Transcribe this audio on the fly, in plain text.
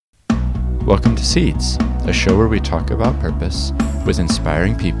Welcome to Seeds, a show where we talk about purpose with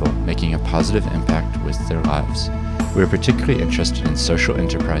inspiring people making a positive impact with their lives. We are particularly interested in social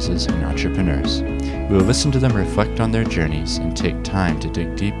enterprises and entrepreneurs. We will listen to them reflect on their journeys and take time to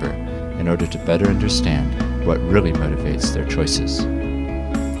dig deeper in order to better understand what really motivates their choices.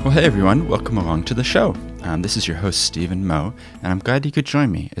 Well, hey everyone, welcome along to the show. This is your host, Stephen Moe, and I'm glad you could join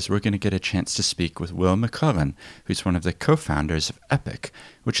me as we're going to get a chance to speak with Will McClellan, who's one of the co-founders of Epic,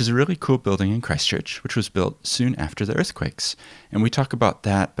 which is a really cool building in Christchurch, which was built soon after the earthquakes. And we talk about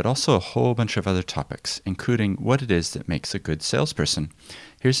that, but also a whole bunch of other topics, including what it is that makes a good salesperson.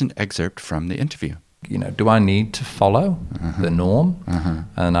 Here's an excerpt from the interview. Do I need to follow the norm?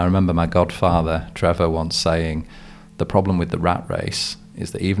 And I remember my godfather, Trevor, once saying, the problem with the rat race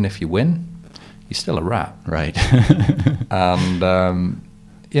is that even if you win, you're still a rat. Right. And,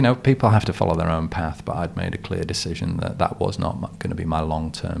 people have to follow their own path, but I'd made a clear decision that that was not going to be my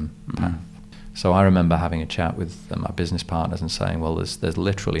long-term path. So I remember having a chat with my business partners and saying, well, there's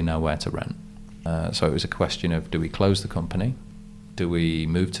literally nowhere to rent. So it was a question of, do we close the company? Do we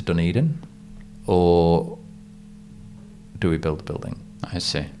move to Dunedin? Or do we build a building? I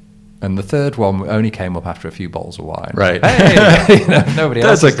see. And the third one only came up after a few bottles of wine. Right. Hey, nobody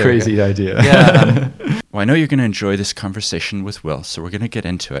else. That's a crazy idea. Yeah. Well, I know you're going to enjoy this conversation with Will, so we're going to get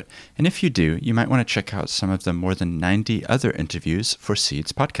into it. And if you do, you might want to check out some of the more than 90 other interviews for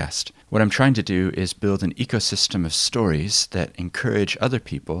Seeds podcast. What I'm trying to do is build an ecosystem of stories that encourage other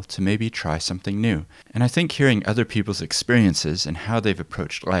people to maybe try something new. And I think hearing other people's experiences and how they've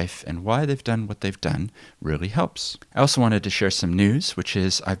approached life and why they've done what they've done really helps. I also wanted to share some news, which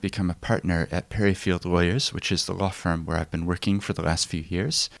is I've become a partner at Perryfield Lawyers, which is the law firm where I've been working for the last few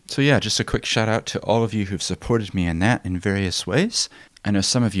years. So yeah, just a quick shout out to all of you who've supported me in that in various ways. I know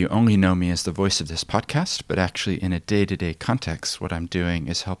some of you only know me as the voice of this podcast, but actually in a day-to-day context, what I'm doing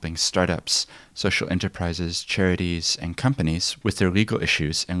is helping startups, social enterprises, charities, and companies with their legal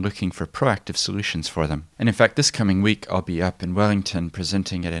issues and looking for proactive solutions for them. And in fact, this coming week, I'll be up in Wellington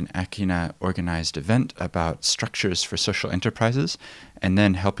presenting at an Akina organized event about structures for social enterprises, and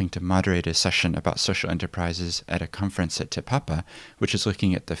then helping to moderate a session about social enterprises at a conference at Te Papa, which is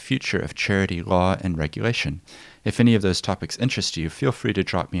looking at the future of charity law and regulation. If any of those topics interest you, feel free to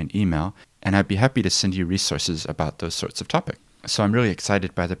drop me an email, and I'd be happy to send you resources about those sorts of topics. So I'm really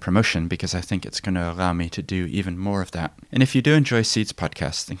excited by the promotion because I think it's going to allow me to do even more of that. And if you do enjoy Seeds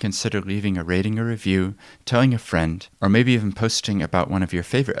podcast, then consider leaving a rating or review, telling a friend, or maybe even posting about one of your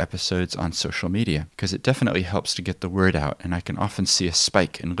favorite episodes on social media, because it definitely helps to get the word out, and I can often see a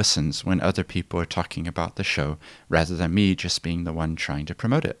spike in listens when other people are talking about the show, rather than me just being the one trying to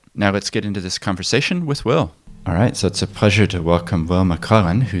promote it. Now let's get into this conversation with Will. All right, so it's a pleasure to welcome Will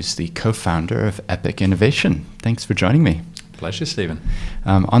McClellan, who's the co-founder of Epic Innovation. Thanks for joining me. Pleasure, Stephen.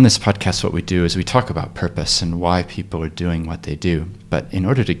 On this podcast, what we do is we talk about purpose and why people are doing what they do. But in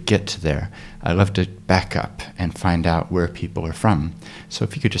order to get to there, I love to back up and find out where people are from. So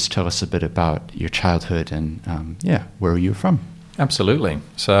if you could just tell us a bit about your childhood and, where you're from. Absolutely.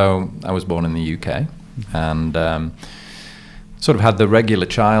 So I was born in the UK and sort of had the regular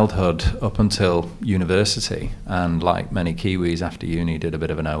childhood up until university, and like many Kiwis after uni did a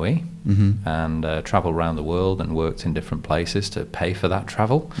bit of an OE and travelled around the world and worked in different places to pay for that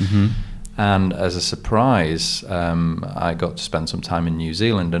travel. And as a surprise, I got to spend some time in New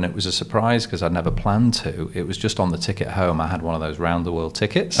Zealand, and it was a surprise because I'd never planned to. It was just on the ticket home. I had one of those round the world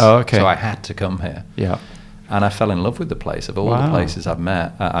tickets. Oh, okay. So I had to come here. Yeah. And I fell in love with the place. Of all the places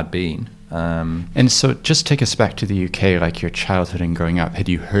I'd been. And so just take us back to the UK, like your childhood and growing up. Had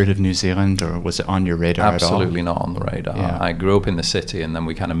you heard of New Zealand, or was it on your radar at all? Absolutely not on the radar. Yeah. I grew up in the city, and then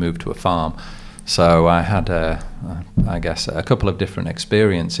we kind of moved to a farm. So I had, I guess, a couple of different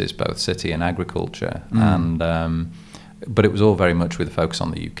experiences, both city and agriculture. But it was all very much with a focus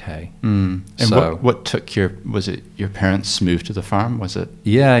on the UK. And so, what took was it your parents moved to the farm? Was it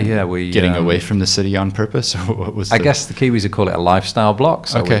we getting away from the city on purpose? Or what was I guess the Kiwis would call it a lifestyle block.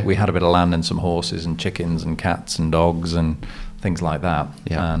 So okay. we had a bit of land and some horses and chickens and cats and dogs and things like that.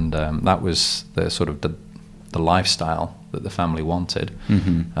 Yeah. And that was the sort of the lifestyle that the family wanted.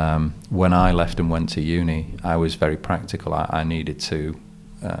 When I left and went to uni, I was very practical. I needed to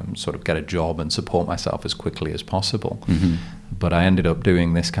sort of get a job and support myself as quickly as possible. But I ended up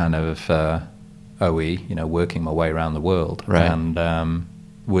doing this kind of OE, working my way around the world, right. And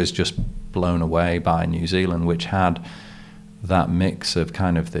was just blown away by New Zealand, which had that mix of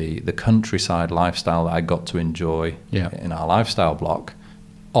kind of the countryside lifestyle that I got to enjoy in our lifestyle block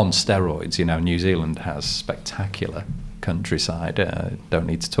on steroids. New Zealand has spectacular countryside. Don't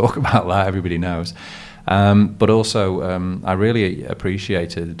need to talk about that, everybody knows. But also, I really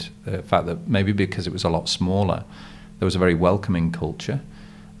appreciated the fact that maybe because it was a lot smaller, there was a very welcoming culture.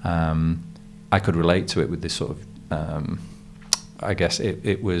 I could relate to it with this sort of, I guess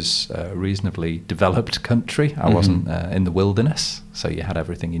it was a reasonably developed country. I wasn't in the wilderness, so you had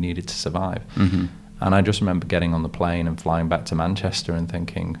everything you needed to survive. And I just remember getting on the plane and flying back to Manchester and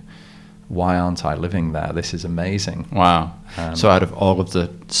thinking, why aren't I living there? This is amazing. Wow. So out of all of the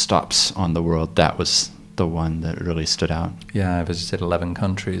stops on the world, that was the one that really stood out? Yeah, I visited 11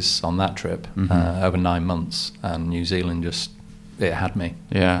 countries on that trip over 9 months, and New Zealand it had me.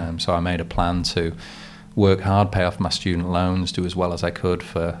 Yeah. So I made a plan to work hard, pay off my student loans, do as well as I could.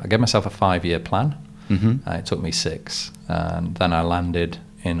 I gave myself a 5-year plan. It took me 6. And then I landed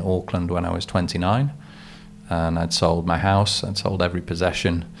in Auckland when I was 29. And I'd sold my house, I'd sold every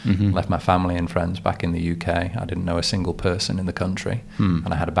possession, left my family and friends back in the UK. I didn't know a single person in the country, and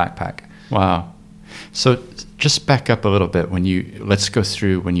I had a backpack. Wow. So just back up a little bit. Let's go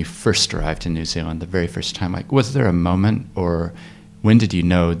through when you first arrived in New Zealand, the very first time. Like, was there a moment, or when did you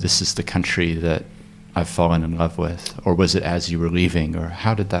know this is the country that I've fallen in love with? Or was it as you were leaving, or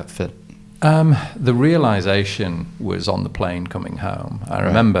how did that fit? The realization was on the plane coming home. I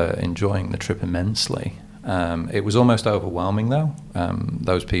remember enjoying the trip immensely. It was almost overwhelming, though.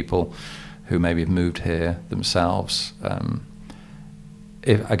 Those people who maybe have moved here themselves,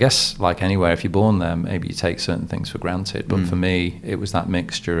 I guess, like anywhere, if you're born there, maybe you take certain things for granted. But for me, it was that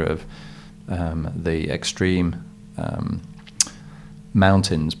mixture of the extreme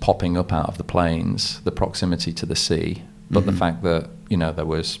mountains popping up out of the plains, the proximity to the sea, but the fact that, there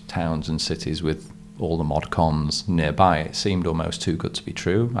was towns and cities with all the mod cons nearby. It seemed almost too good to be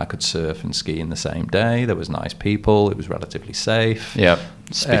true. I could surf and ski in the same day. There was nice people. It was relatively safe. Yeah,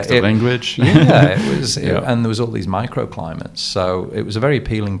 speak the language. Yeah, it was, and there was all these microclimates. So it was a very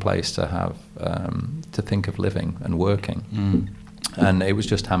appealing place to have, to think of living and working. And it was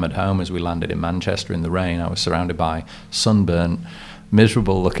just hammered home as we landed in Manchester in the rain. I was surrounded by sunburnt,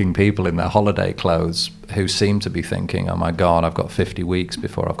 miserable-looking people in their holiday clothes who seemed to be thinking, oh my God, I've got 50 weeks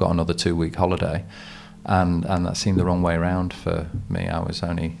before I've got another 2-week holiday. And that seemed the wrong way around for me. I was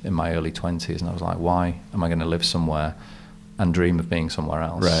only in my early 20s, and I was like, why am I going to live somewhere and dream of being somewhere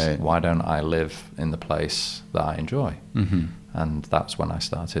else? Right. Why don't I live in the place that I enjoy? And that's when I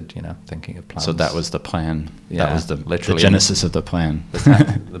started, thinking of plans. So that was the plan. Yeah, that was the literally genesis of the plan.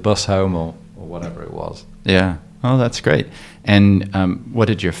 The bus home or whatever it was. Yeah. Oh, that's great. And what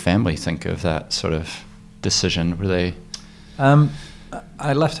did your family think of that sort of decision? Were they...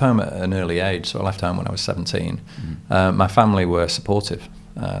 I left home at an early age, so I left home when I was 17. My family were supportive.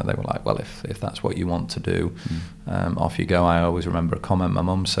 They were like, well, if that's what you want to do, off you go. I always remember a comment my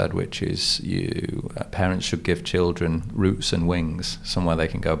mum said, which is parents should give children roots and wings, somewhere they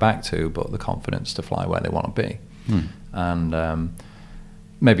can go back to, but the confidence to fly where they want to be. And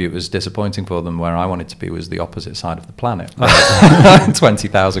maybe it was disappointing for them. Where I wanted to be was the opposite side of the planet,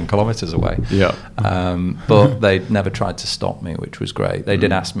 20,000 kilometers away. Yeah. But they never tried to stop me, which was great. They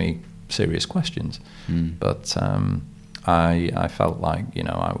did ask me serious questions, but I felt like,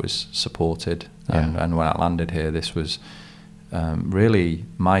 I was supported. And when I landed here, this was really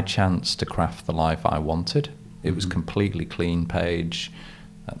my chance to craft the life I wanted. It was completely clean page.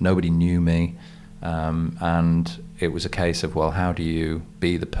 Nobody knew me. And it was a case of, well, how do you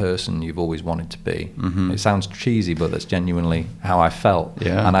be the person you've always wanted to be? It sounds cheesy, but that's genuinely how I felt.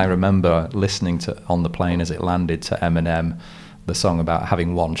 Yeah. And I remember listening to on the plane as it landed to Eminem, the song about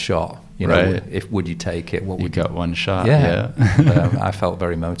having one shot. Would you take it? You got one shot. Yeah. I felt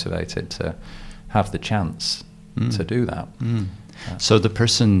very motivated to have the chance to do that. So the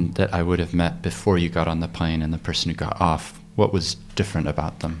person that I would have met before you got on the plane and the person who got off, what was different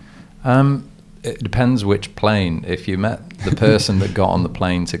about them? It depends which plane. If you met the person that got on the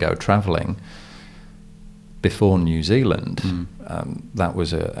plane to go travelling before New Zealand, that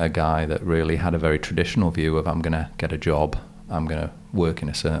was a guy that really had a very traditional view of, I'm going to get a job, I'm going to work in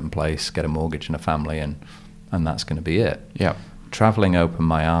a certain place, get a mortgage and a family, and that's going to be it. Yeah. Travelling opened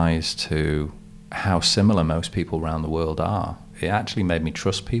my eyes to how similar most people around the world are. It actually made me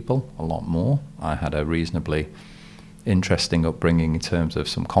trust people a lot more. I had a reasonably interesting upbringing in terms of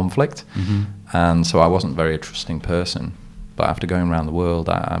some conflict, and so I wasn't very a trusting person. But after going around the world,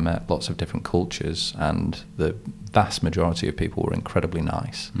 I met lots of different cultures, and the vast majority of people were incredibly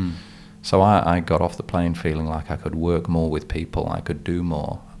nice. So I got off the plane feeling like I could work more with people, I could do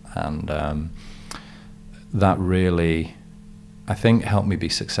more, and that really, I think, helped me be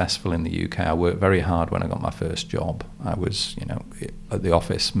successful in the UK. I worked very hard when I got my first job. I was, at the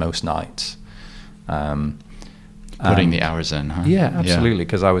office most nights. Putting the hours in, huh? Yeah, absolutely,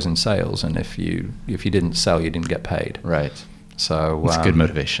 because I was in sales, and if you didn't sell, you didn't get paid. Right. So it's good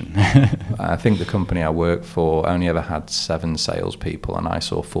motivation. I think the company I worked for only ever had 7 salespeople, and I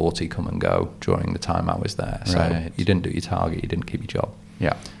saw 40 come and go during the time I was there. So you didn't do your target, you didn't keep your job.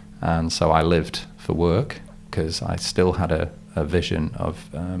 Yeah. And so I lived for work because I still had a vision of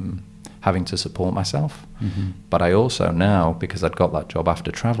having to support myself. Mm-hmm. But I also now, because I'd got that job after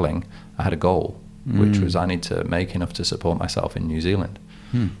traveling, I had a goal, which was I need to make enough to support myself in New Zealand.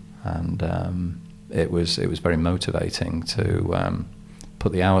 And it was very motivating to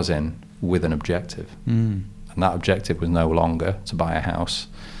put the hours in with an objective. And that objective was no longer to buy a house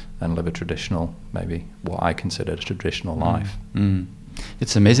and live a traditional, maybe what I considered a traditional life.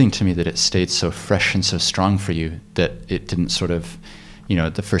 It's amazing to me that it stayed so fresh and so strong for you, that it didn't sort of,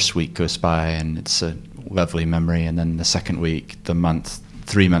 the first week goes by and it's a lovely memory, and then the second week, the month,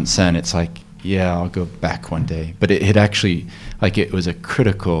 3 months in, it's like, yeah, I'll go back one day. But it actually, like, it was a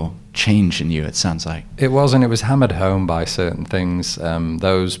critical change in you, it sounds like. It was, and it was hammered home by certain things.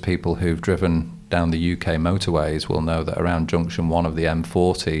 Those people who've driven down the UK motorways will know that around junction 1 of the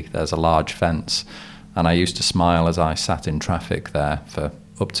M40 there's a large fence, and I used to smile as I sat in traffic there for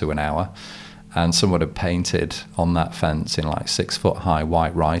up to an hour, and someone had painted on that fence in like 6 foot high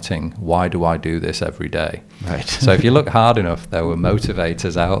white writing, "Why do I do this every day?" Right. So if you look hard enough, there were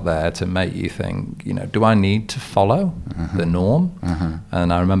motivators out there to make you think, do I need to follow the norm?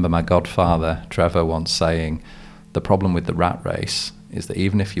 And I remember my godfather, Trevor, once saying, the problem with the rat race is that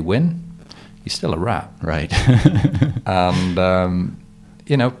even if you win, you're still a rat. Right. And,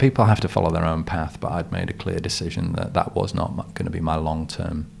 people have to follow their own path, but I'd made a clear decision that was not going to be my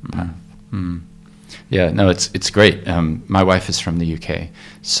long-term path. Yeah, no, it's great. My wife is from the UK,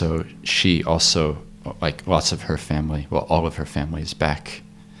 so she also, like lots of her family, well, all of her family is back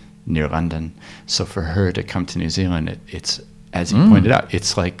near London. So for her to come to New Zealand, it's, as you pointed out,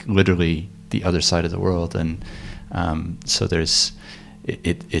 it's like literally the other side of the world. And so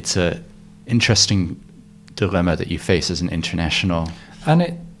it's a interesting dilemma that you face as an international.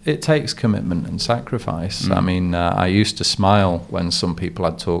 And it takes commitment and sacrifice. I mean, I used to smile when some people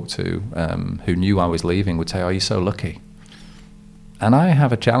I'd talked to who knew I was leaving would say, "Oh, you're so lucky." And I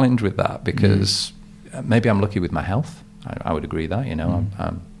have a challenge with that because maybe I'm lucky with my health. I would agree that,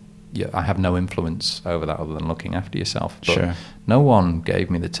 I have no influence over that other than looking after yourself. But no one gave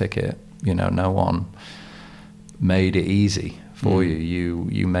me the ticket. No one made it easy for you.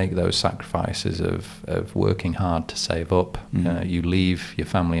 You make those sacrifices of working hard to save up. You leave your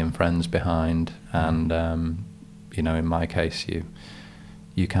family and friends behind, and in my case,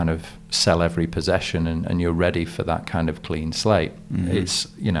 you kind of sell every possession, and you're ready for that kind of clean slate. It's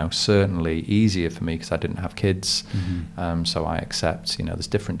certainly easier for me because I didn't have kids, so I accept there's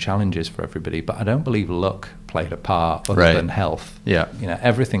different challenges for everybody, but I don't believe luck played a part other than health.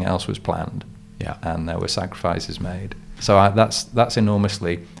 Everything else was planned, and there were sacrifices made. So that's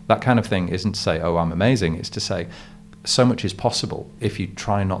enormously, that kind of thing isn't to say, oh, I'm amazing. It's to say so much is possible if you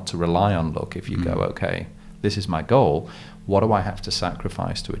try not to rely on luck. If you go, okay, this is my goal. What do I have to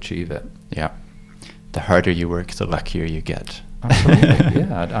sacrifice to achieve it? Yeah. The harder you work, the luckier you get. Absolutely.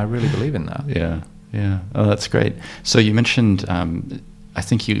 I really believe in that. Yeah. Oh, that's great. So you mentioned, I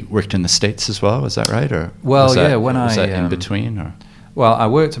think you worked in the States as well. Is that right? Or was that in between? Or? Well, I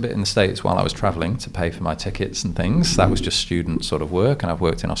worked a bit in the States while I was traveling to pay for my tickets and things. That was just student sort of work, and I've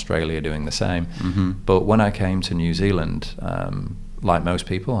worked in Australia doing the same. But when I came to New Zealand, like most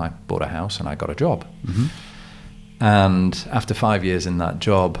people, I bought a house and I got a job. And after 5 years in that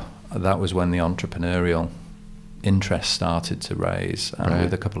job, that was when the entrepreneurial interest started to raise. And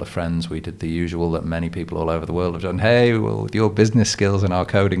with a couple of friends, we did the usual that many people all over the world have done. Hey, well, with your business skills and our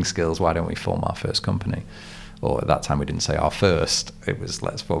coding skills, why don't we form our first company? Or at that time, we didn't say our first. It was,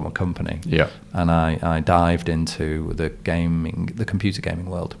 let's form a company. Yeah. And I dived into the computer gaming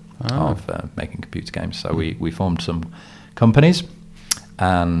world of making computer games. So we formed some companies,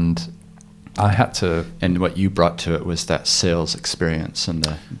 and I had to... And what you brought to it was that sales experience and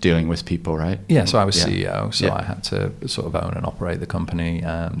the dealing with people, right? Yeah, so I was CEO, so I had to sort of own and operate the company.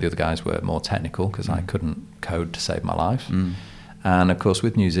 The other guys were more technical because I couldn't code to save my life. And of course,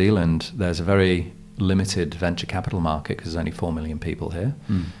 with New Zealand, there's a very limited venture capital market because there's only 4 million people here.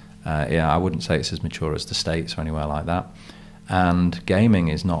 I wouldn't say it's as mature as the States or anywhere like that. And gaming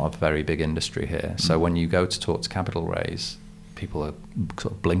is not a very big industry here. So when you go to talk to capital raise, people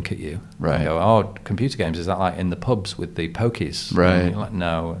sort of blink at you. And go, oh, computer games, is that like in the pubs with the pokies? And you're like,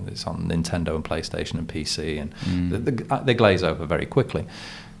 no, it's on Nintendo and PlayStation and PC. And they glaze over very quickly.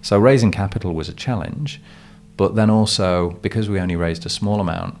 So raising capital was a challenge. But then also, because we only raised a small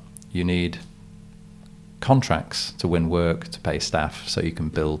amount, you need contracts, to win work, to pay staff, so you can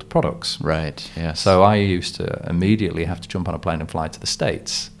build products. Right, yes. So I used to immediately have to jump on a plane and fly to the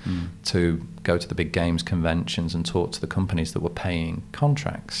States to go to the big games conventions and talk to the companies that were paying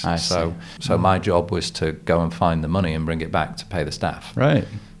contracts. So my job was to go and find the money and bring it back to pay the staff. Right.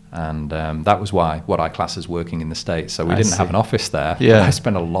 And that was what I class as working in the States. So we didn't have an office there. Yeah. I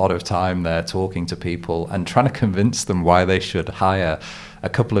spent a lot of time there talking to people and trying to convince them why they should hire a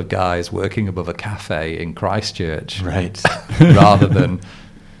couple of guys working above a cafe in Christchurch, right, rather than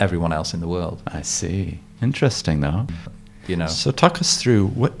everyone else in the world. I see. Interesting, though. So talk us through,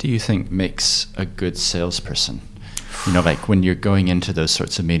 what do you think makes a good salesperson? Like when you're going into those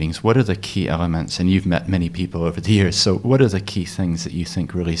sorts of meetings, what are the key elements? And you've met many people over the years, so what are the key things that you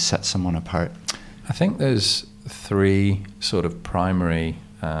think really set someone apart? I think there's 3 sort of primary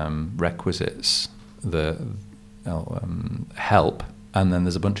requisites that help, and then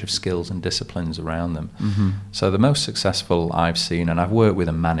there's a bunch of skills and disciplines around them. Mm-hmm. So the most successful I've seen, and I've worked with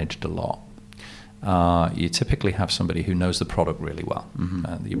and managed a lot, you typically have somebody who knows the product really well.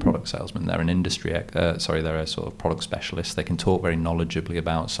 Mm-hmm. Your product salesman, they're an they're a sort of product specialist. They can talk very knowledgeably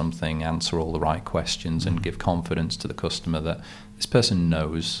about something, answer all the right questions, and give confidence to the customer that this person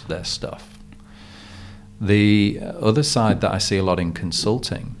knows their stuff. The other side that I see a lot in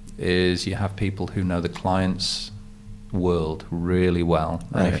consulting is you have people who know the client's world really well.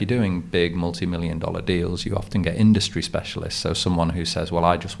 And if you're doing big multi-million-dollar deals, you often get industry specialists. So someone who says, well,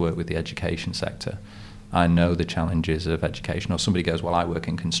 I just work with the education sector. I know the challenges of education. Or somebody goes, well, I work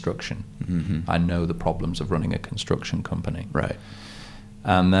in construction. Mm-hmm. I know the problems of running a construction company. Right.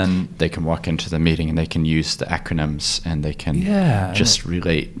 And then they can walk into the meeting and they can use the acronyms and they can just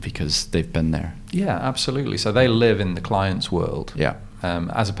relate because they've been there. Yeah, absolutely. So they live in the client's world. Yeah.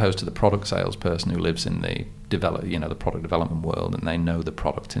 As opposed to the product salesperson who lives in the the product development world, and they know the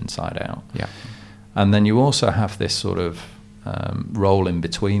product inside out. Yeah. And then you also have this sort of role in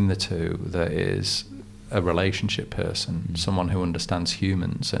between the two that is a relationship person, someone who understands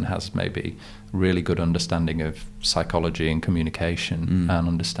humans and has maybe really good understanding of psychology and communication, and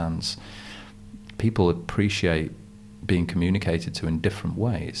understands people appreciate being communicated to in different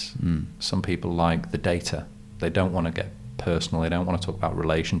ways. Some people like the data. They don't want to get personal. They don't want to talk about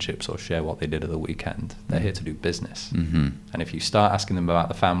relationships or share what they did at the weekend. They're here to do business. Mm-hmm. And if you start asking them about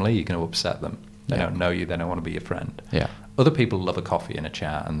the family, you're going to upset them. They don't know you. They don't want to be your friend. Yeah. Other people love a coffee and a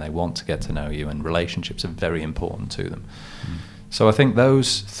chat, and they want to get to know you, and relationships are very important to them. So I think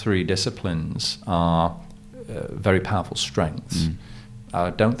those 3 disciplines are very powerful strengths. I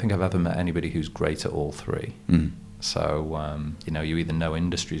don't think I've ever met anybody who's great at all 3. So, you either know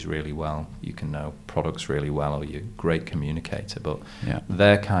industries really well, you can know products really well, or you're a great communicator. But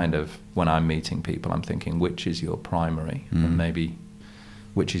they're kind of, when I'm meeting people, I'm thinking, which is your primary? And maybe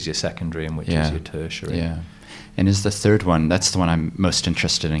which is your secondary and which is your tertiary? Yeah. And is the third one, that's the one I'm most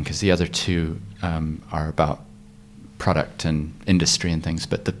interested in, because the other 2 are about product and industry and things,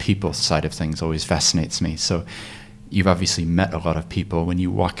 but the people side of things always fascinates me. So you've obviously met a lot of people. When you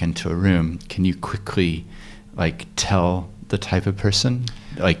walk into a room, can you quickly tell the type of person?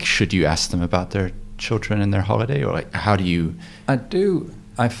 Should you ask them about their children and their holiday, or how do you?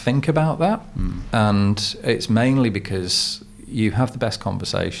 I think about that, and it's mainly because you have the best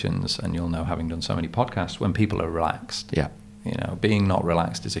conversations, and you'll know, having done so many podcasts, when people are relaxed. Yeah. Being not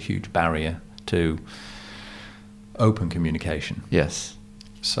relaxed is a huge barrier to open communication. Yes.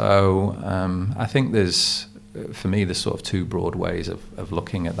 So I think there's sort of 2 broad ways of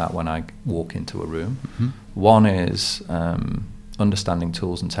looking at that when I walk into a room. Mm-hmm. One is understanding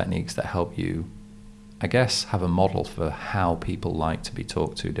tools and techniques that help you, I guess, have a model for how people like to be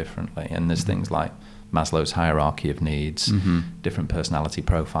talked to differently. And there's things like Maslow's hierarchy of needs, different personality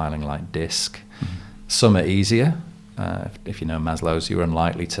profiling like DISC. Some are easier. If you know Maslow's, you're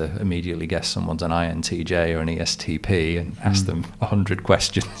unlikely to immediately guess someone's an INTJ or an ESTP and ask them 100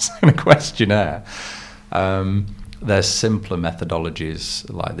 questions in a questionnaire. There's simpler methodologies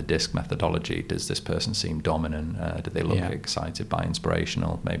like the DISC methodology. Does this person seem dominant? Do they look excited by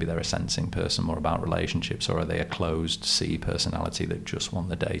inspirational? Maybe they're a sensing person, more about relationships, or are they a closed C personality that just want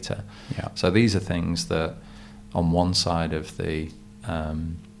the data? Yeah. So these are things that on one side of the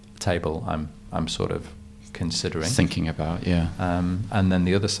table I'm sort of considering. Thinking about, and then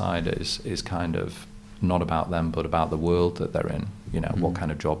the other side is kind of not about them, but about the world that they're in. What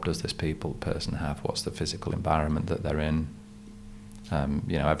kind of job does this person have? What's the physical environment that they're in?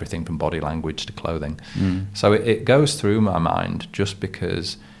 Everything from body language to clothing. So it goes through my mind just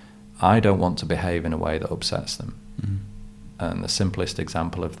because I don't want to behave in a way that upsets them. And the simplest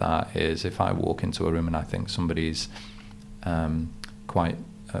example of that is if I walk into a room and I think somebody's quite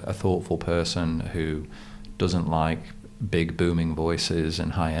a thoughtful person who, I don't know, maybe they're a doesn't like big booming voices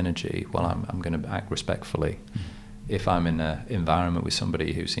and high energy, well, I'm going to act respectfully. If I'm in an environment with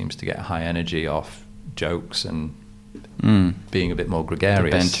somebody who seems to get high energy off jokes and being a bit more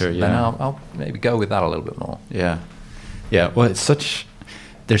gregarious, banter, then I'll maybe go with that a little bit more. Yeah. Well,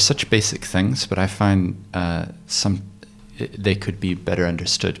 they're such basic things, but I find they could be better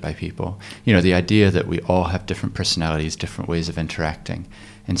understood by people. The idea that we all have different personalities, different ways of interacting,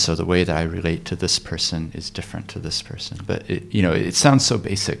 and so the way that I relate to this person is different to this person. But it sounds so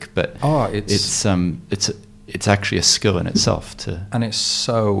basic, but it's actually a skill in itself and it's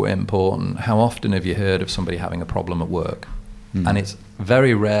so important. How often have you heard of somebody having a problem at work? And it's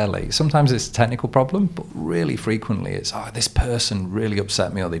very rarely, sometimes it's a technical problem, but really frequently it's, this person really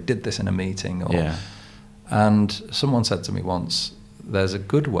upset me, or they did this in a meeting. And someone said to me once, there's a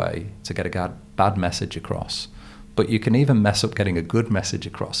good way to get a bad message across, but you can even mess up getting a good message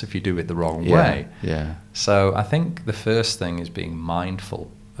across if you do it the wrong way. So I think the first thing is being mindful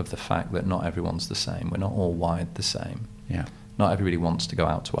of the fact that not everyone's the same. We're not all wired the same. Not everybody wants to go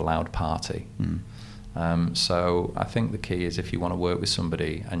out to a loud party. So I think the key is, if you want to work with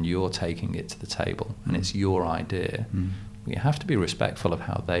somebody and you're taking it to the table and it's your idea, you have to be respectful of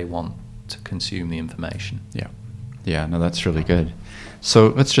how they want to consume the information. No, that's really good. So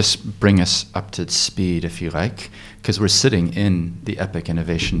let's just bring us up to speed, if you like, because we're sitting in the Epic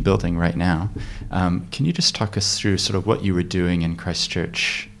Innovation building right now. Can you just talk us through sort of what you were doing in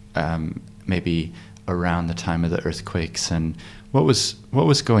Christchurch, maybe around the time of the earthquakes, and what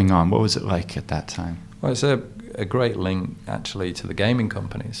was going on? What was it like at that time? Well, it's a great link actually to the gaming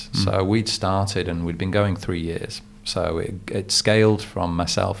companies. So we'd started and we'd been going 3 years. So it scaled from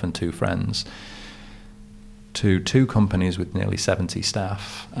myself and 2 friends to 2 companies with nearly 70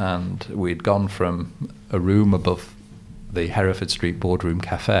 staff, and we'd gone from a room above the Hereford Street Boardroom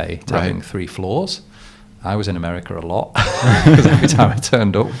Cafe to having 3 floors. I was in America a lot, because every time I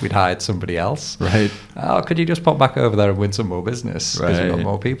turned up, we'd hired somebody else. Could you just pop back over there and win some more business, because we've got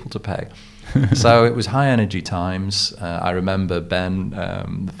more people to pay. So it was high energy times. I remember Ben,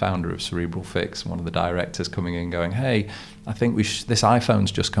 the founder of Cerebral Fix, one of the directors, coming in going, hey, I think this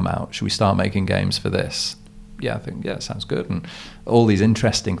iPhone's just come out. Should we start making games for this? I think, sounds good. And all these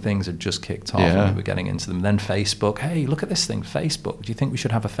interesting things had just kicked off, and we were getting into them. Then Facebook, hey, look at this thing, Facebook. Do you think we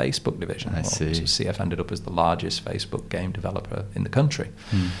should have a Facebook division? So CF ended up as the largest Facebook game developer in the country,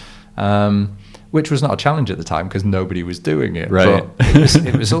 which was not a challenge at the time because nobody was doing it. But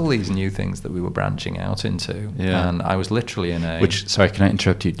it was all these new things that we were branching out into. And I was literally in sorry, can I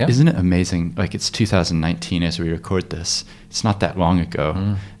interrupt you? Isn't it amazing? Like, it's 2019 as we record this. It's not that long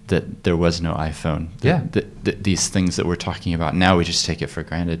ago that there was no iPhone. These things that we're talking about now, we just take it for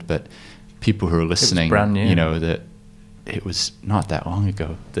granted. But people who are listening, brand new. That it was not that long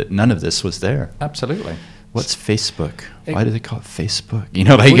ago that none of this was there. Absolutely. What's Facebook? Why do they call it Facebook?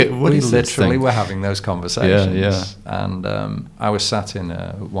 We literally were having those conversations. And I was sat in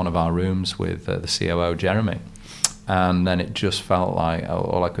one of our rooms with the COO, Jeremy. And then it just felt like,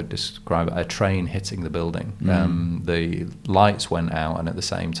 all I could describe, a train hitting the building. The lights went out, and at the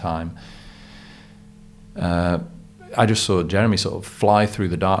same time, I just saw Jeremy sort of fly through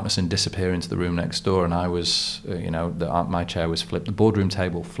the darkness and disappear into the room next door. And I was, my chair was flipped. The boardroom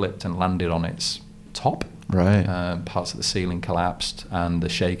table flipped and landed on its top. Parts of the ceiling collapsed, and the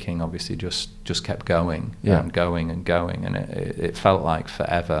shaking obviously just kept going and going and going, and it felt like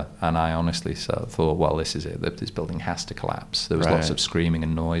forever. And I honestly thought, well, this is it. This building has to collapse. There was lots of screaming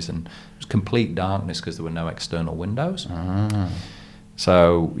and noise, and it was complete darkness because there were no external windows.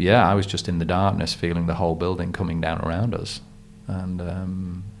 So I was just in the darkness, feeling the whole building coming down around us.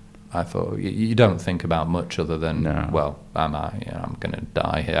 And I thought, you don't think about much other than, well, I'm going to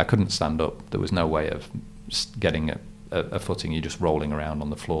die here. I couldn't stand up. There was no way of getting a footing. You're just rolling around on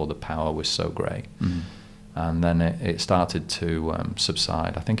the floor. The power was so great. And then it started to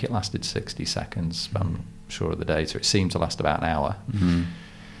subside. I think it lasted 60 seconds. I'm sure of the data. It seemed to last about an hour.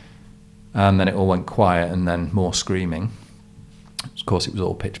 And then it all went quiet, and then more screaming. Of course, it was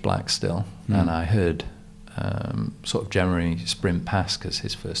all pitch black still. And I heard sort of Jeremy sprint past, because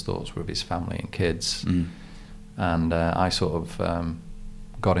his first thoughts were of his family and kids. And I sort of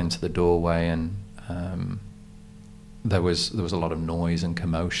got into the doorway, and there was a lot of noise and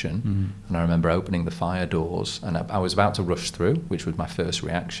commotion. And I remember opening the fire doors, and I was about to rush through, which was my first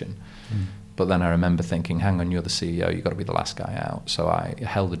reaction. But then I remember thinking, hang on, you're the CEO, you've got to be the last guy out. So I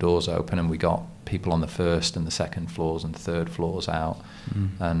held the doors open, and we got people on the first and the second floors and third floors out.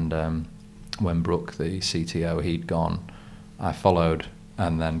 And when Brooke, the CTO, he'd gone, I followed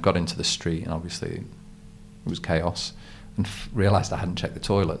and then got into the street, and obviously it was chaos, and realised I hadn't checked the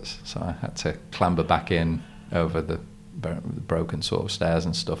toilets. So I had to clamber back in over the broken sort of stairs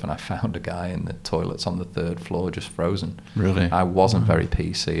and stuff, and I found a guy in the toilets on the 3rd floor just frozen. Really? I wasn't very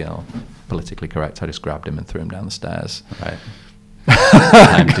PC or politically correct. I just grabbed him and threw him down the stairs. Right.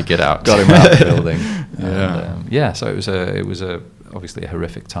 Time to get out. Got him out of the building. Yeah. And, so it was obviously a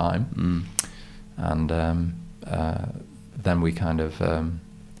horrific time. And then we kind of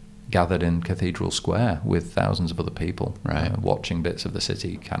gathered in Cathedral Square with thousands of other people, right, watching bits of the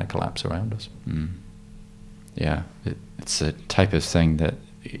city kind of collapse around us. Yeah, it's a type of thing that,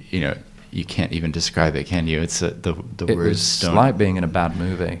 you can't even describe it, can you? It's the words. It was like being in a bad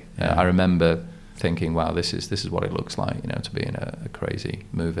movie. I remember thinking, wow, this is what it looks like, to be in a crazy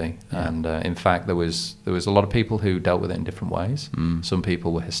movie. Yeah. And in fact, there was a lot of people who dealt with it in different ways. Some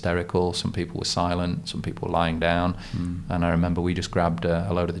people were hysterical, some people were silent, some people were lying down. And I remember we just grabbed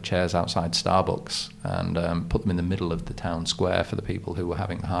a load of the chairs outside Starbucks and put them in the middle of the town square for the people who were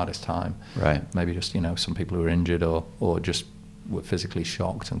having the hardest time. Right. Maybe just, some people who were injured or just were physically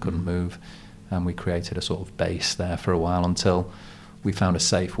shocked and couldn't move. And we created a sort of base there for a while until we found a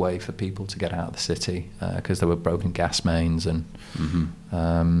safe way for people to get out of the city, because there were broken gas mains and,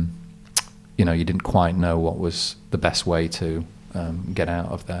 you didn't quite know what was the best way to get out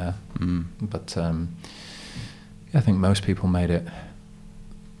of there. But I think most people made it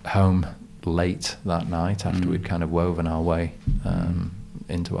home late that night after we'd kind of woven our way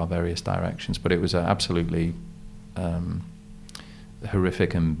into our various directions. But it was an absolutely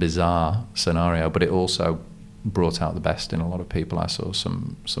horrific and bizarre scenario, but it also brought out the best in a lot of people. I saw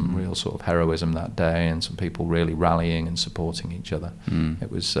some real sort of heroism that day, and some people really rallying and supporting each other. It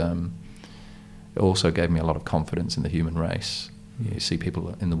was it also gave me a lot of confidence in the human race. You see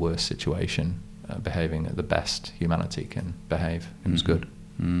people in the worst situation behaving at the best humanity can behave. It was good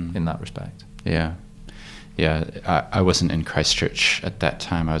in that respect. Yeah. I wasn't in Christchurch at that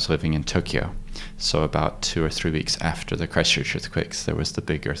time. I was living in Tokyo. So about 2 or 3 weeks after the Christchurch earthquakes, there was the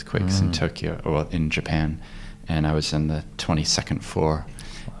big earthquakes in Tokyo, or in Japan. And I was in the 22nd floor,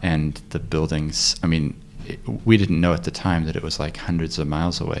 and the buildings, we didn't know at the time that it was like hundreds of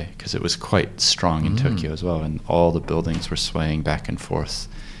miles away, because it was quite strong in Tokyo as well, and all the buildings were swaying back and forth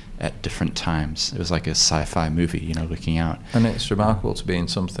at different times. It was like a sci-fi movie, looking out. And it's remarkable to be in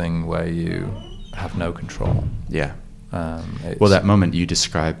something where you have no control. Yeah. Well, that moment you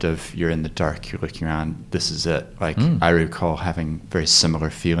described of you're in the dark, you're looking around, this is it. Like, I recall having very similar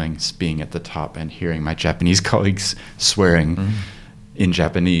feelings being at the top and hearing my Japanese colleagues swearing in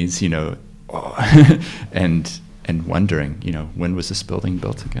Japanese, and wondering, when was this building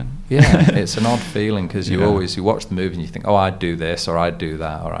built again? Yeah, it's an odd feeling, because you watch the movie and you think, oh, I'd do this, or I'd do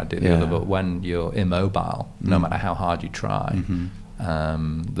that, or I'd do the other. But when you're immobile, no matter how hard you try,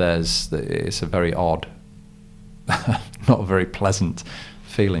 it's a very odd, not a very pleasant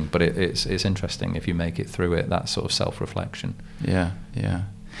feeling, but it's interesting if you make it through it, that sort of self-reflection. Yeah.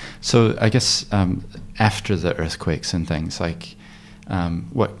 So I guess after the earthquakes and things, like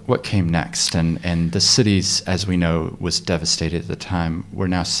what came next? And the cities, as we know, was devastated at the time. We're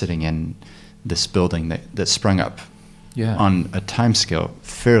now sitting in this building that sprung up on a timescale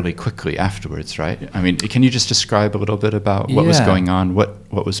fairly quickly afterwards, right? Can you just describe a little bit about what was going on,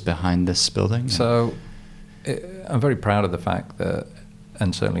 what was behind this building? So I'm very proud of the fact that,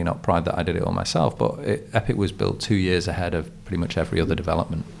 and certainly not proud that I did it all myself, but Epic was built 2 years ahead of pretty much every other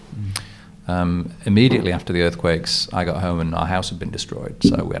development. Immediately after the earthquakes, I got home and our house had been destroyed,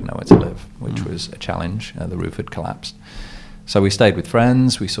 so we had nowhere to live, which was a challenge. The roof had collapsed. So we stayed with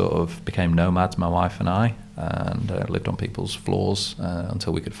friends, we sort of became nomads, my wife and I, and lived on people's floors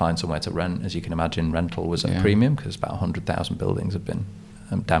until we could find somewhere to rent. As you can imagine, rental was at a premium, because about 100,000 buildings have been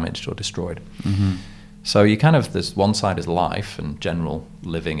damaged or destroyed. So there's one side is life and general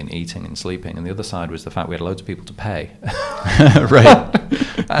living and eating and sleeping, and the other side was the fact we had loads of people to pay. Right.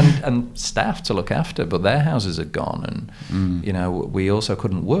 and staff to look after, but their houses had gone, and we also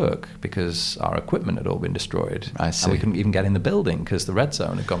couldn't work because our equipment had all been destroyed. I see. And we couldn't even get in the building because the red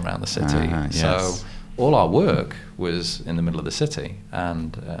zone had gone around the city. Yes. So all our work was in the middle of the city,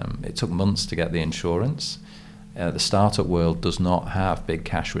 and it took months to get the insurance. The startup world does not have big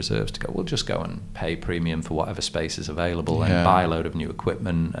cash reserves to go, we'll just go and pay premium for whatever space is available and buy a load of new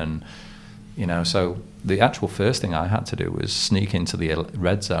equipment. And, so the actual first thing I had to do was sneak into the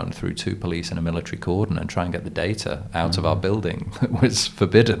red zone through 2 police and a military cordon and try and get the data out of our building that was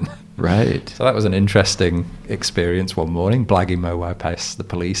forbidden. Right. So that was an interesting experience one morning, blagging my way past the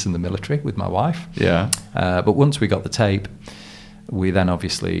police and the military with my wife. Yeah. But once we got the tape, we then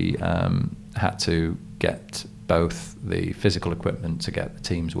obviously had to get both the physical equipment to get the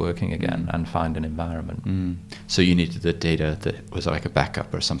teams working again and find an environment. So you needed the data that was like a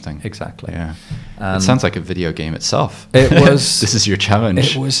backup or something. Exactly. Yeah. It sounds like a video game itself. It was. This is your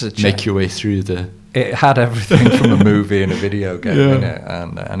challenge. It was a Make your way through the... It had everything from a movie and a video game in it.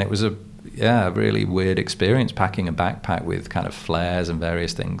 And it was a really weird experience packing a backpack with kind of flares and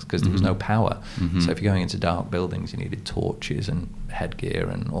various things because there was no power. So if you're going into dark buildings, you needed torches and headgear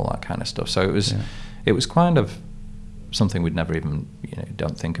and all that kind of stuff. So it was kind of something we'd never even,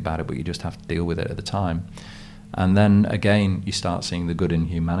 don't think about it, but you just have to deal with it at the time. And then again, you start seeing the good in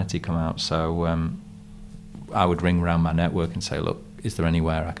humanity come out. So I would ring around my network and say, look, is there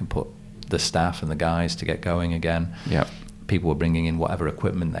anywhere I can put the staff and the guys to get going again? Yeah. People were bringing in whatever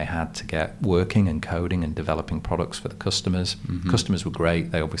equipment they had to get working and coding and developing products for the customers. Customers were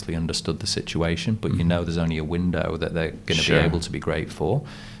great. They obviously understood the situation, but there's only a window that they're going to be able to be great for.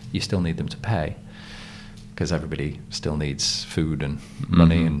 You still need them to pay because everybody still needs food and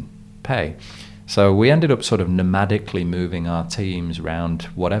money and pay. So we ended up sort of nomadically moving our teams around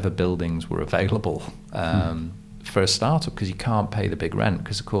whatever buildings were available for a startup because you can't pay the big rent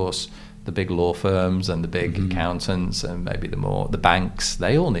because, of course, the big law firms and the big accountants and maybe the banks,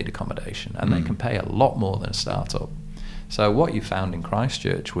 they all need accommodation and they can pay a lot more than a startup. So what you found in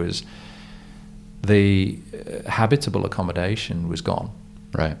Christchurch was the habitable accommodation was gone.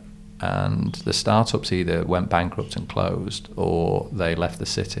 Right. And the startups either went bankrupt and closed or they left the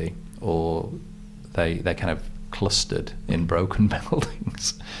city or they kind of clustered in broken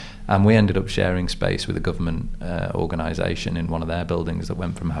buildings. And we ended up sharing space with a government organisation in one of their buildings that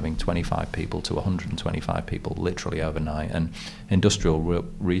went from having 25 people to 125 people literally overnight. And industrial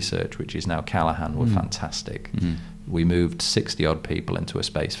research, which is now Callaghan, were fantastic. We moved 60-odd people into a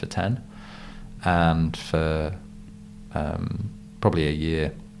space for 10. And for probably a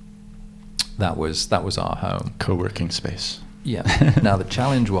year, that was our home. Co-working space. Yeah. Now, the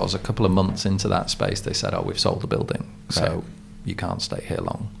challenge was a couple of months into that space, they said, we've sold the building, so you can't stay here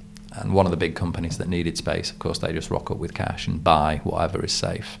long. And one of the big companies that needed space, of course, they just rock up with cash and buy whatever is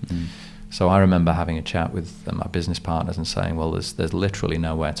safe. So I remember having a chat with my business partners and saying, well, there's literally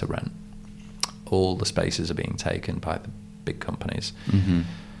nowhere to rent. All the spaces are being taken by the big companies.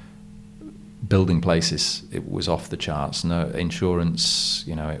 Building places, it was off the charts. No insurance,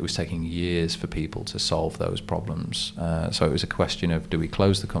 it was taking years for people to solve those problems. So it was a question of, do we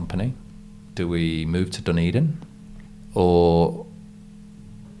close the company? Do we move to Dunedin? Or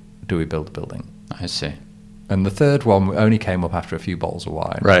do we build a building? I see. And the third one only came up after a few bottles of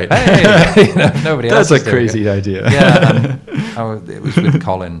wine. Right. Hey, nobody else. That's a crazy idea. Yeah. And it was with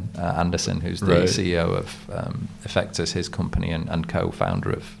Colin Anderson, who's the CEO of Effectus, his company, and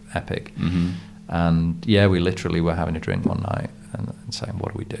co-founder of Epic. And we literally were having a drink one night and saying,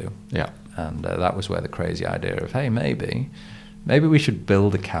 what do we do? Yeah. And that was where the crazy idea of, hey, maybe we should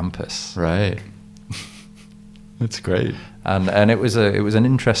build a campus. Right. That's great. And it was an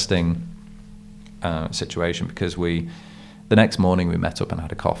interesting situation because the next morning we met up and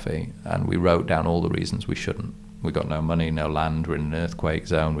had a coffee and we wrote down all the reasons we shouldn't. We got no money, no land, we're in an earthquake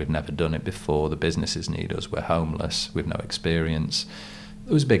zone, we've never done it before, the businesses need us, we're homeless, we've no experience.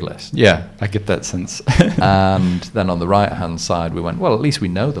 It was a big list. Yeah, I get that sense. And then on the right-hand side, we went, well, at least we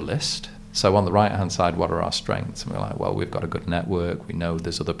know the list. So on the right-hand side, what are our strengths? And we're like, well, we've got a good network, we know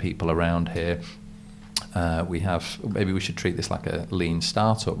there's other people around here. Maybe we should treat this like a lean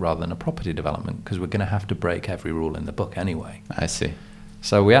startup rather than a property development because we're going to have to break every rule in the book anyway. I see.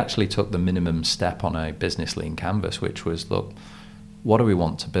 So we actually took the minimum step on a business lean canvas, which was, look, what do we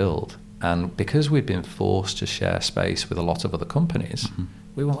want to build? And because we'd been forced to share space with a lot of other companies,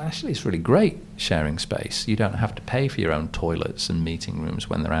 we went, well, actually, it's really great sharing space. You don't have to pay for your own toilets and meeting rooms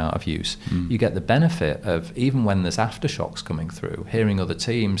when they're out of use. You get the benefit of, even when there's aftershocks coming through, hearing other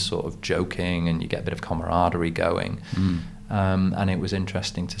teams sort of joking and you get a bit of camaraderie going. And it was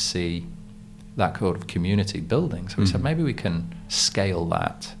interesting to see that kind of community building. So we said, maybe we can scale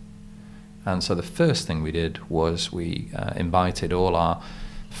that. And so the first thing we did was we invited all our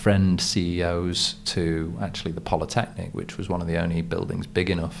friend CEOs to actually the Polytechnic, which was one of the only buildings big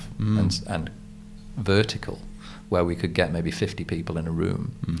enough and vertical where we could get maybe 50 people in a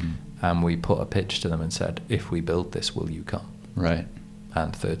room. And we put a pitch to them and said, if we build this, will you come? Right.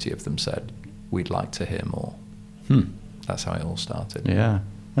 And 30 of them said, we'd like to hear more. That's how it all started. Yeah,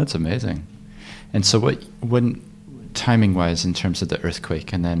 that's amazing. And so when timing-wise, in terms of the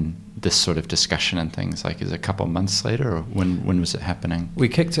earthquake and then this sort of discussion and things, like, is it a couple of months later, or when was it happening? We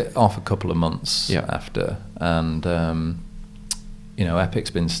kicked it off a couple of months after, and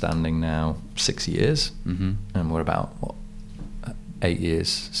Epic's been standing now 6 years, and we're about 8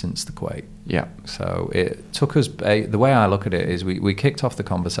 years since the quake. Yeah. So it took us, the way I look at it is we kicked off the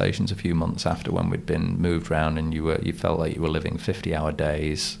conversations a few months after when we'd been moved around, and you felt like you were living 50-hour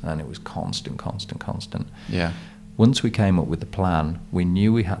days, and it was constant. Yeah. Once we came up with the plan, we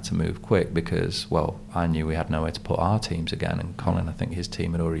knew we had to move quick because, well, I knew we had nowhere to put our teams again, and Colin, I think his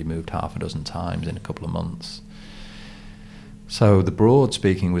team had already moved half a dozen times in a couple of months. So the broad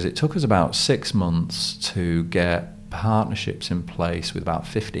speaking was it took us about 6 months to get partnerships in place with about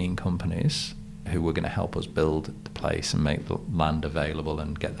 15 companies who were going to help us build the place and make the land available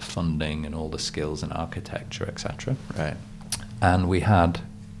and get the funding and all the skills and architecture, etc. Right. And we had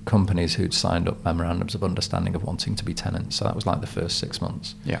companies who'd signed up memorandums of understanding of wanting to be tenants. So that was like the first 6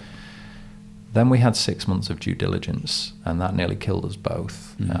 months. Yeah. Then we had 6 months of due diligence, and that nearly killed us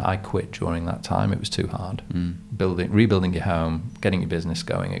both. I quit during that time. It was too hard. Rebuilding your home, getting your business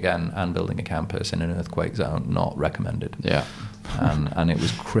going again, and building a campus in an earthquake zone, not recommended. Yeah. And it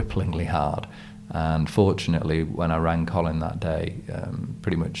was cripplingly hard. And fortunately, when I rang Colin that day,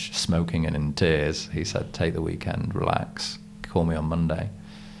 pretty much smoking and in tears, he said, take the weekend, relax, call me on Monday.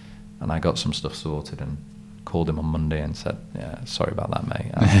 And I got some stuff sorted and called him on Monday and said, yeah, sorry about that,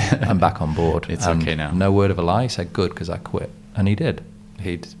 mate. I'm back on board. It's and okay now. No word of a lie. He said, good, because I quit. And he did.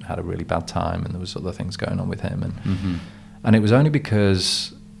 He'd had a really bad time, and there was other things going on with him. And it was only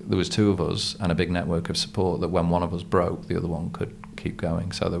because there was two of us and a big network of support that when one of us broke, the other one could keep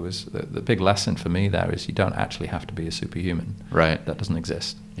going. So there was the big lesson for me there is you don't actually have to be a superhuman. Right. That doesn't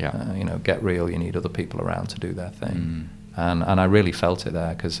exist. Yeah. Get real. You need other people around to do their thing. And I really felt it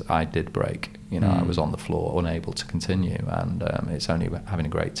there because I did break. I was on the floor, unable to continue. And it's only having a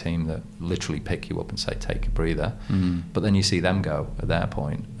great team that literally pick you up and say, take a breather. But then you see them go at their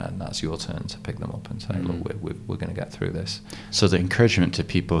point, and that's your turn to pick them up and say, look, we're going to get through this. So the encouragement to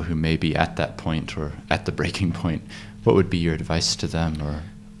people who may be at that point or at the breaking point, what would be your advice to them?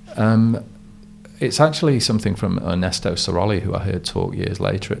 Or it's actually something from Ernesto Saroli, who I heard talk years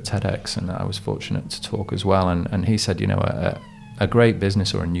later at TEDx, and I was fortunate to talk as well. And he said, a great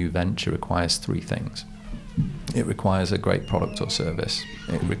business or a new venture requires three things. It requires a great product or service.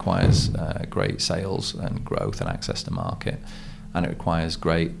 It requires great sales and growth and access to market. And it requires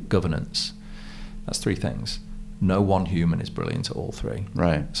great governance. That's three things. No one human is brilliant at all three.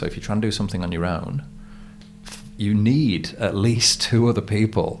 Right. So if you're trying to do something on your own, you need at least two other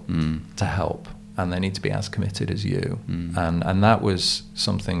people to help. And they need to be as committed as you. And that was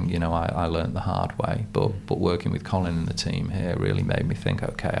something, I learned the hard way. But working with Colin and the team here really made me think,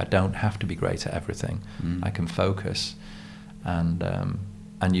 okay, I don't have to be great at everything. I can focus. And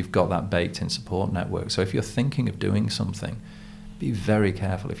you've got that baked in support network. So if you're thinking of doing something, be very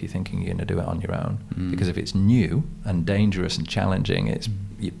careful if you're thinking you're going to do it on your own. Because if it's new and dangerous and challenging, it's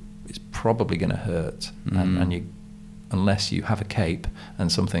probably going to hurt. And you, unless you have a cape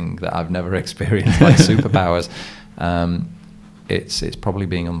and something that I've never experienced, like superpowers, it's probably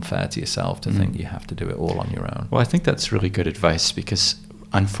being unfair to yourself to think you have to do it all on your own. Well, I think that's really good advice because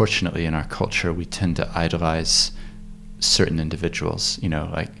unfortunately in our culture we tend to idolize certain individuals.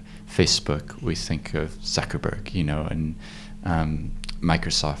 Like Facebook, we think of Zuckerberg, and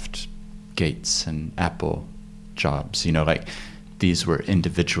Microsoft, Gates, and Apple, Jobs. Like these were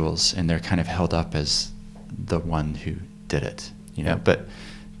individuals, and they're kind of held up as the one who did it, But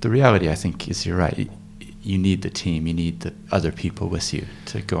the reality, I think, is you're right. You need the team. You need the other people with you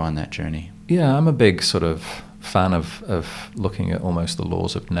to go on that journey. Yeah, I'm a big sort of fan of looking at almost the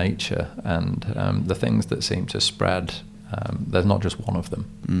laws of nature and the things that seem to spread. There's not just one of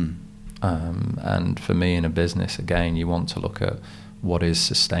them. And for me in a business, again, you want to look at what is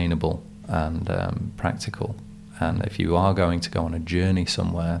sustainable and practical. And if you are going to go on a journey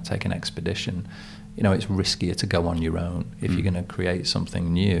somewhere, take an expedition, it's riskier to go on your own. If you're going to create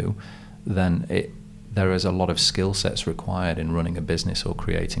something new, then there is a lot of skill sets required in running a business or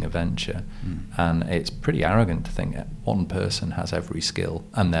creating a venture. And it's pretty arrogant to think that one person has every skill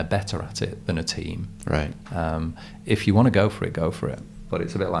and they're better at it than a team. Right. If you want to go for it, go for it. But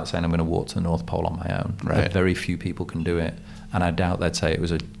it's a bit like saying I'm going to walk to the North Pole on my own. Right. Very few people can do it. And I doubt they'd say it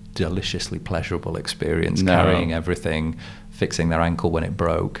was a deliciously pleasurable experience, carrying everything, fixing their ankle when it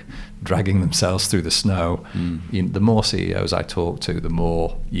broke, dragging themselves through the snow. The more CEOs I talk to, the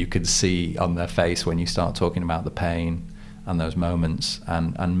more you could see on their face when you start talking about the pain and those moments.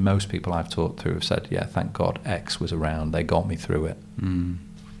 And most people I've talked to have said, yeah, thank God X was around. They got me through it.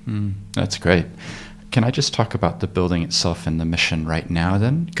 That's great. Can I just talk about the building itself and the mission right now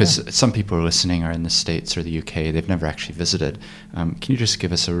then? Because some people are listening are in the States or the UK. They've never actually visited. Can you just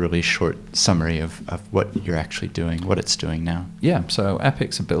give us a really short summary of what you're actually doing, what it's doing now? Yeah, so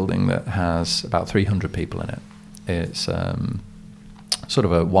Epic's a building that has about 300 people in it. It's sort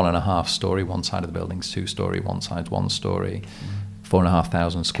of a 1.5 story. One side of the building's 2 story, one side's 1 story.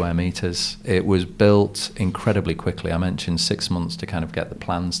 4,500 square meters. It was built incredibly quickly. I mentioned 6 months to kind of get the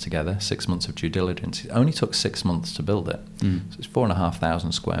plans together, 6 months of due diligence. It only took 6 months to build it. So it's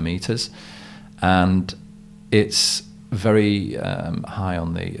 4,500 square meters. And it's very high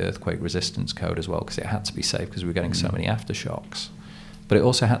on the earthquake resistance code as well, because it had to be safe because we were getting so many aftershocks. But it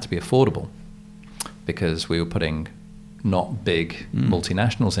also had to be affordable, because we were putting not big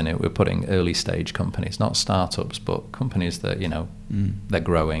multinationals in it. We're putting early stage companies, not startups, but companies that, they're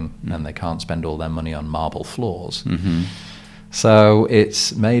growing and they can't spend all their money on marble floors. So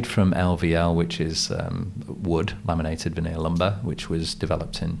it's made from LVL, which is wood, laminated veneer lumber, which was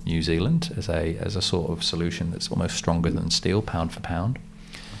developed in New Zealand as a sort of solution that's almost stronger than steel, pound for pound.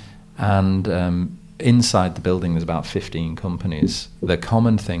 And inside the building, there's about 15 companies. The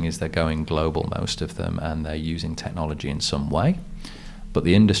common thing is they're going global, most of them, and they're using technology in some way. But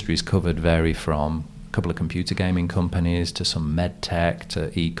the industries covered vary from a couple of computer gaming companies to some med tech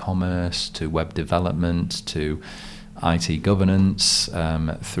to e-commerce to web development to IT governance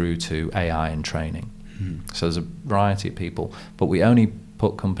through to AI and training. So there's a variety of people, but we only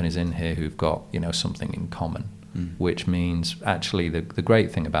put companies in here who've got something in common, which means actually the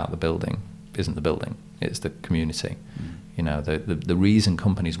great thing about the building isn't the building, it's the community. The reason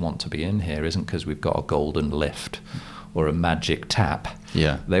companies want to be in here isn't because we've got a golden lift or a magic tap.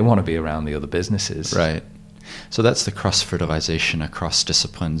 They want to be around the other businesses. Right. So that's the cross-fertilization across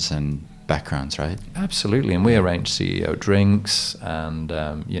disciplines and backgrounds, right? Absolutely. And we arrange CEO drinks, and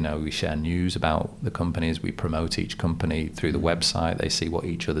we share news about the companies. We promote each company through the website. They see what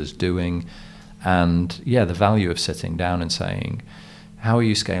each other's doing. And the value of sitting down and saying, how are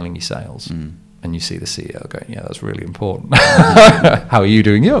you scaling your sales? And you see the CEO going, that's really important. How are you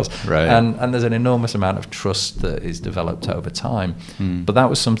doing yours? Right. And there's an enormous amount of trust that is developed over time. But that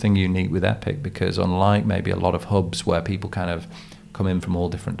was something unique with Epic, because unlike maybe a lot of hubs where people kind of come in from all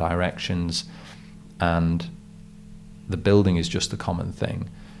different directions and the building is just the common thing,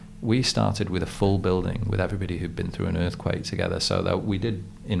 we started with a full building with everybody who'd been through an earthquake together, so that we did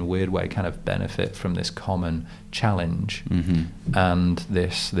in a weird way kind of benefit from this common challenge and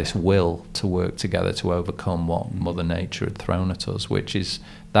this will to work together to overcome what Mother Nature had thrown at us,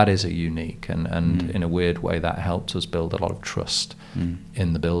 that is a unique and in a weird way that helped us build a lot of trust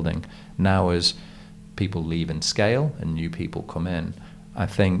in the building. Now as people leave and scale and new people come in, I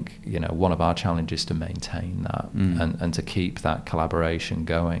think one of our challenges is to maintain that and to keep that collaboration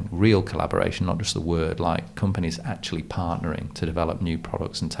going, real collaboration, not just the word, like companies actually partnering to develop new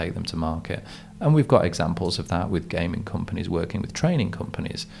products and take them to market. And we've got examples of that with gaming companies working with training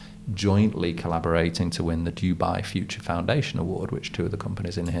companies, jointly collaborating to win the Dubai Future Foundation Award, which 2 of the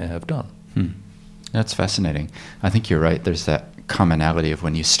companies in here have done. That's fascinating. I think you're right. There's that commonality of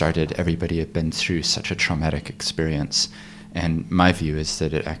when you started, everybody had been through such a traumatic experience. And my view is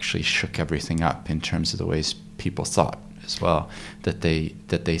that it actually shook everything up in terms of the ways people thought as well, that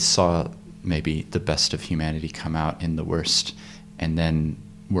they saw maybe the best of humanity come out in the worst, and then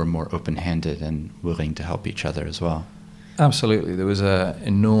were more open-handed and willing to help each other as well. Absolutely. There was an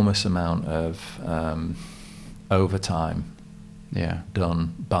enormous amount of overtime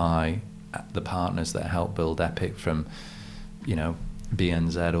done by the partners that helped build Epic, from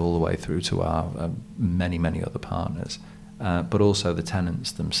BNZ all the way through to our many, many other partners. But also the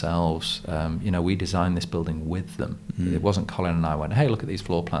tenants themselves. We designed this building with them. It wasn't Colin and I went, hey, look at these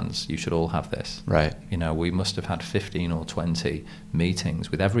floor plans, you should all have this. Right. We must have had 15 or 20 meetings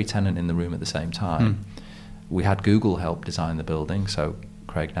with every tenant in the room at the same time. We had Google help design the building, so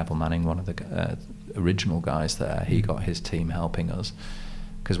Craig Neville Manning, one of the original guys there, he got his team helping us,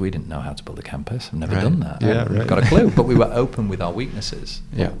 because we didn't know how to build a campus. I've never done that. We've got a clue, but we were open with our weaknesses.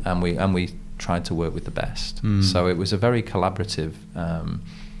 And we tried to work with the best. So it was a very collaborative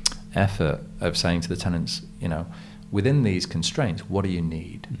effort of saying to the tenants, within these constraints, what do you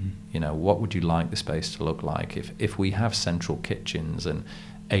need? What would you like the space to look like? If we have central kitchens and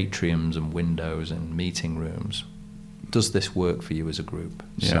atriums and windows and meeting rooms, does this work for you as a group?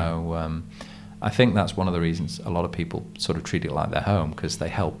 So I think that's one of the reasons a lot of people sort of treat it like their home, because they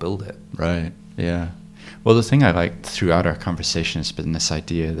help build it. Right, yeah. Well, the thing I liked throughout our conversation has been this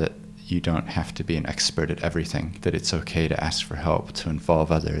idea that you don't have to be an expert at everything, that it's okay to ask for help, to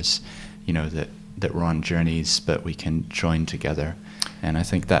involve others, that we're on journeys, but we can join together. And I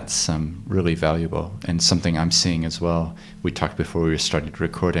think that's really valuable, and something I'm seeing as well. We talked before we started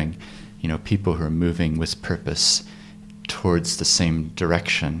recording, people who are moving with purpose towards the same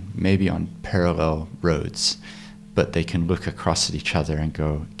direction, maybe on parallel roads, but they can look across at each other and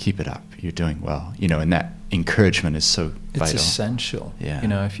go, keep it up, you're doing well, and encouragement is so vital. It's essential. Yeah. You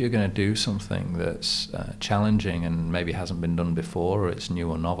know, if you're going to do something that's challenging and maybe hasn't been done before, or it's new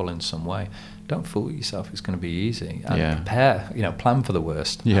or novel in some way, don't fool yourself. It's going to be easy. And prepare. You know, plan for the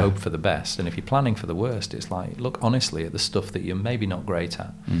worst, hope for the best. And if you're planning for the worst, it's like, look honestly at the stuff that you're maybe not great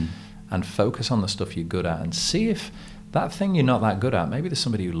at, and focus on the stuff you're good at, and see if that thing you're not that good at, maybe there's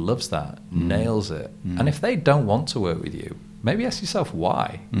somebody who loves that, nails it. And if they don't want to work with you, maybe ask yourself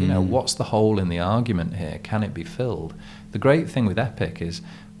why. You know, what's the hole in the argument here? Can it be filled? The great thing with Epic is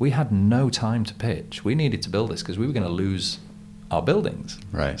we had no time to pitch. We needed to build this because we were going to lose our buildings.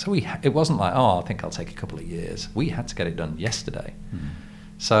 Right. So it wasn't like, I think I'll take a couple of years. We had to get it done yesterday.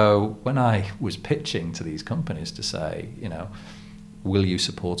 So when I was pitching to these companies to say, you know, will you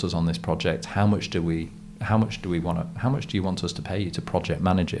support us on this project? How much do you want us to pay you to project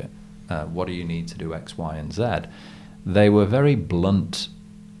manage it? What do you need to do X, Y, and Z? They were very blunt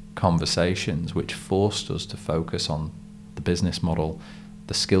conversations which forced us to focus on the business model,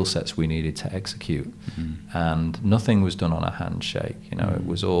 the skill sets we needed to execute, and nothing was done on a handshake. You know, it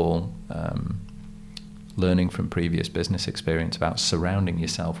was all learning from previous business experience about surrounding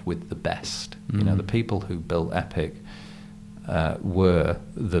yourself with the best. You know, the people who built Epic were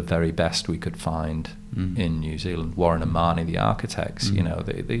the very best we could find in New Zealand. Warren and Marnie, the architects, you know,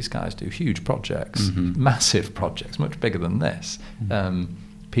 these guys do huge projects, massive projects, much bigger than this.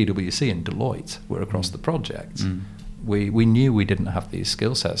 PwC and Deloitte were across the project. We knew we didn't have these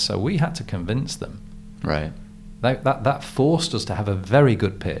skill sets, so we had to convince them. Right. That forced us to have a very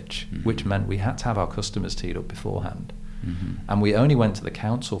good pitch, which meant we had to have our customers teed up beforehand. And we only went to the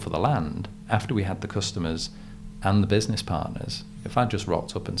council for the land after we had the customers and the business partners. If I just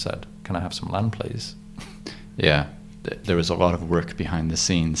rocked up and said, "Can I have some land, please?" Yeah, there was a lot of work behind the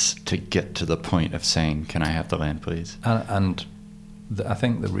scenes to get to the point of saying, "Can I have the land, please?" And I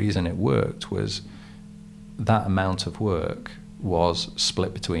think the reason it worked was that amount of work was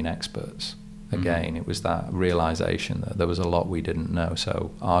split between experts. Again, it was that realization that there was a lot we didn't know. So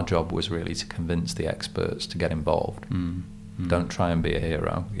our job was really to convince the experts to get involved. Don't try and be a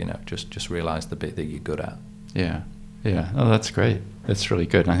hero. You know, just realize the bit that you're good at. Yeah. Oh, that's great. That's really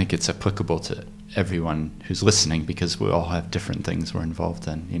good. And I think it's applicable to everyone who's listening because we all have different things we're involved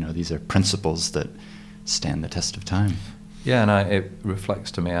in. You know, these are principles that stand the test of time. Yeah, and it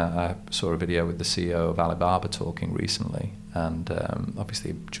reflects to me. I saw a video with the CEO of Alibaba talking recently, and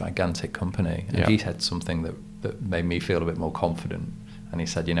obviously a gigantic company. And he had something that made me feel a bit more confident. And he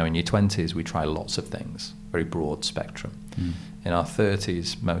said, you know, in your 20s, we try lots of things, very broad spectrum. In our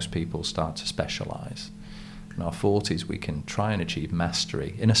 30s, most people start to specialize. In our 40s, we can try and achieve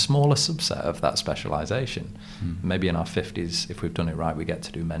mastery in a smaller subset of that specialization. Maybe in our 50s, if we've done it right, we get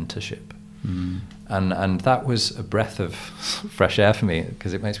to do mentorship. And that was a breath of fresh air for me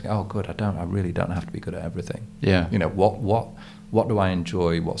because it makes me, oh, good, I really don't have to be good at everything. Yeah. You know, what do I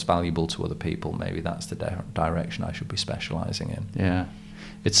enjoy? What's valuable to other people? Maybe that's the direction I should be specializing in. Yeah.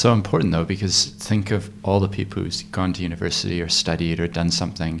 It's so important, though, because think of all the people who's gone to university or studied or done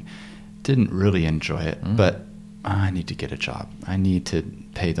something, didn't really enjoy it, but I need to get a job. I need to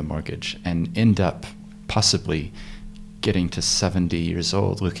pay the mortgage, and end up possibly getting to 70 years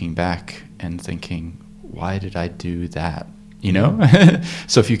old, looking back and thinking, why did I do that? You know?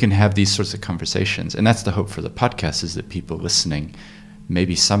 So if you can have these sorts of conversations, and that's the hope for the podcast, is that people listening,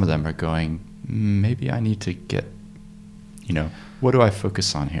 maybe some of them are going, maybe I need to get, you know, what do I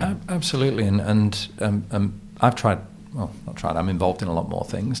focus on here? Absolutely. And I've tried, well, not tried, I'm involved in a lot more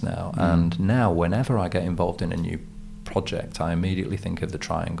things now. And now whenever I get involved in a new project, I immediately think of the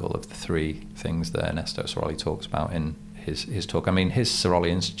triangle of the three things that Ernesto Ciroli talks about in his talk. I mean, his Ciroli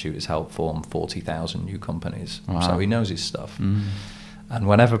Institute has helped form 40,000 new companies. Wow. So he knows his stuff. And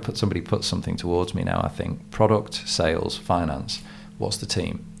whenever somebody puts something towards me now, I think product, sales, finance, what's the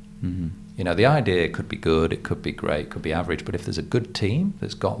team? You know, the idea could be good, it could be great, it could be average, but if there's a good team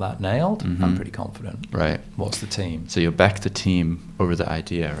that's got that nailed, I'm pretty confident. Right. What's the team? So you'll back the team over the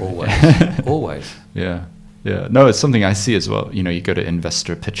idea, right? Always. Always. Yeah. No, it's something I see as well. You know, you go to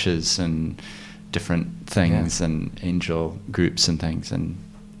investor pitches and different things and angel groups and things, and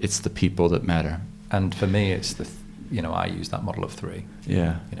it's the people that matter. And for me, it's I use that model of three.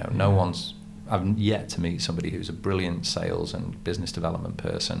 Yeah. You know, I've yet to meet somebody who's a brilliant sales and business development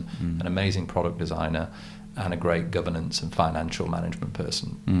person, an amazing product designer, and a great governance and financial management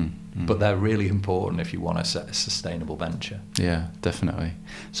person. but they're really important if you want to set a sustainable venture. Yeah, definitely.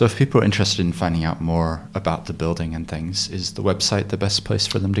 So if people are interested in finding out more about the building and things, is the website the best place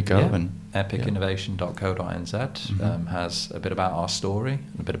for them to go? Yeah. epicinnovation.co.nz has a bit about our story,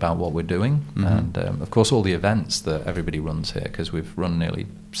 a bit about what we're doing, and of course all the events that everybody runs here, because we've run nearly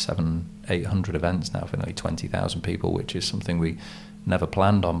 700-800 events now for nearly 20,000 people, which is something we never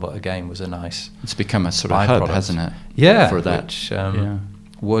planned on, but again was a nice... It's become a sort of hub, hasn't it? Yeah, for that. Which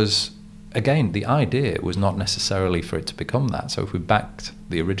was, again, the idea was not necessarily for it to become that. So if we backed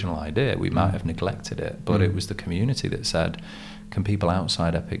the original idea, we might have neglected it, but it was the community that said, can people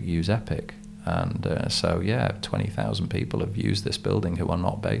outside Epic use Epic? And 20,000 people have used this building who are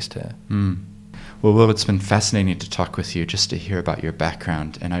not based here. Well, Will, it's been fascinating to talk with you, just to hear about your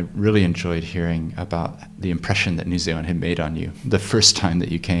background. And I really enjoyed hearing about the impression that New Zealand had made on you the first time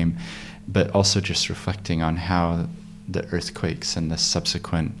that you came, but also just reflecting on how the earthquakes and the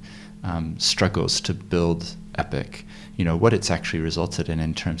subsequent struggles to build Epic, what it's actually resulted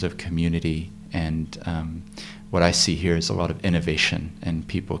in terms of community. And what I see here is a lot of innovation and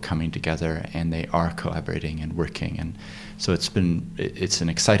people coming together, and they are collaborating and working. And so it's an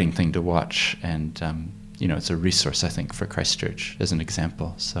exciting thing to watch, and it's a resource, I think, for Christchurch as an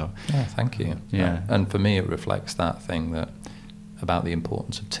example. So yeah, thank you. Yeah, and for me, it reflects that thing about the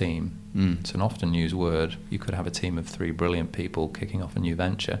importance of team. It's an often used word. You could have a team of 3 brilliant people kicking off a new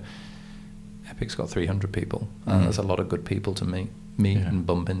venture. Epic's got 300 people, and there's a lot of good people to meet and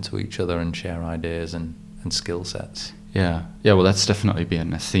bump into each other and share ideas and skill sets. Yeah, well, that's definitely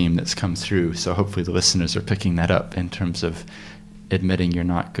been a theme that's come through. So hopefully the listeners are picking that up in terms of admitting you're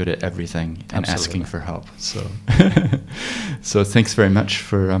not good at everything and asking for help. So, so thanks very much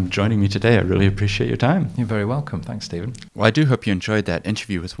for joining me today. I really appreciate your time. You're very welcome. Thanks, Stephen. Well, I do hope you enjoyed that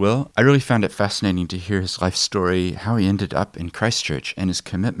interview with Will. I really found it fascinating to hear his life story, how he ended up in Christchurch, and his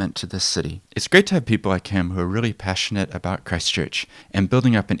commitment to this city. It's great to have people like him who are really passionate about Christchurch and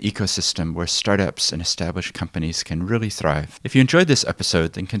building up an ecosystem where startups and established companies can really thrive. If you enjoyed this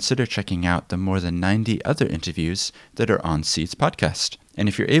episode, then consider checking out the more than 90 other interviews that are on Seeds Podcast. And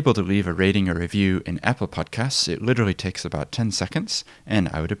if you're able to leave a rating or review in Apple Podcasts, it literally takes about 10 seconds, and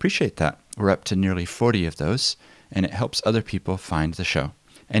I would appreciate that. We're up to nearly 40 of those, and it helps other people find the show.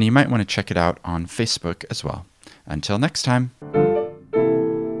 And you might want to check it out on Facebook as well. Until next time.